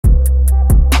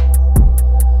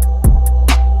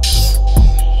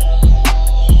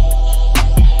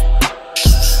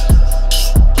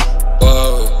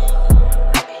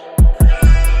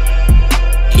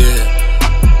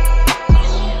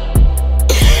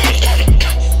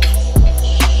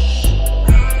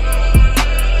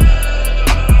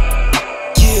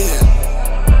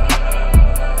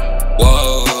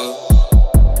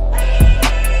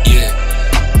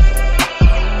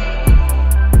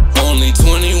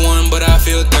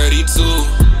feel 32.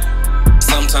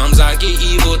 Sometimes I get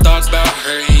evil thoughts about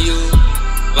hurting you.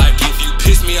 Like if you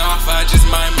piss me off, I just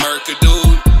might murk a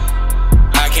dude.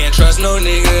 I can't trust no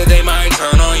nigga, they might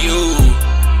turn on you.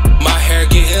 My hair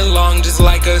getting long just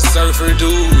like a surfer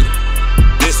dude.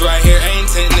 This right here ain't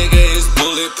 10, nigga, it's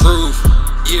bulletproof.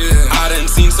 Yeah, I done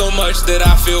seen so much that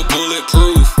I feel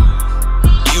bulletproof.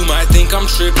 You might think I'm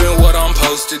tripping, what I'm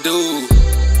supposed to do.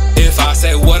 If I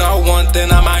say what I want,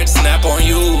 then I might snap on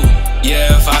you.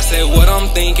 Yeah, if I say what I'm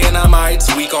thinking, I might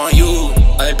tweak on you.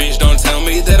 Like, bitch, don't tell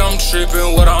me that I'm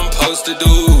tripping, what I'm supposed to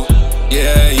do.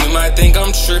 Yeah, you might think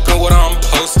I'm tripping, what I'm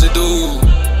supposed to do.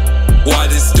 Why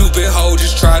this stupid hoe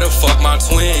just try to fuck my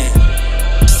twin?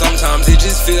 Sometimes it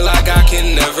just feel like I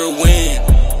can never win.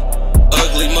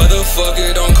 Ugly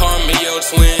motherfucker, don't call me your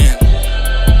twin.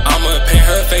 I'ma paint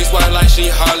her face white like she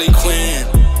Harley Quinn.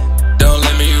 Don't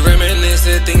let me reminisce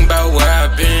and think about where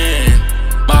I've been.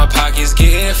 My pockets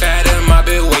getting fat and my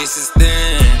big waist is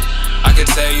thin. I could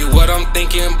tell you what I'm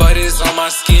thinking, but it's on my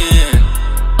skin.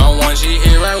 I want you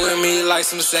here right with me like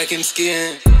some second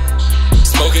skin.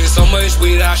 Smoking so much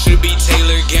weed, I should be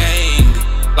Taylor gang.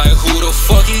 Like who the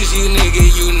fuck is you, nigga?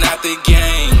 You not the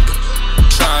gang.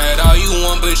 Try it all you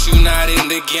want, but you not in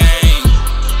the gang.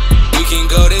 We can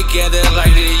go together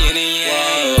like the yin and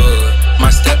yang.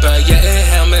 My stepper, yeah,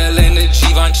 Hamel and the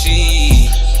Givenchy.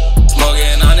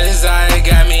 Smoking on his eye,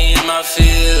 got me in my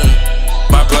field.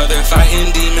 My brother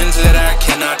fighting demons that I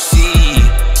cannot see.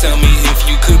 Tell me if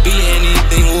you could be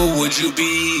anything, what would you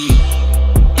be?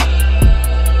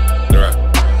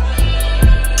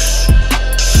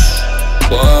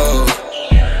 Whoa.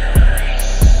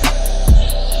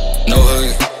 No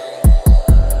hood.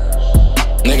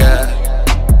 Nigga.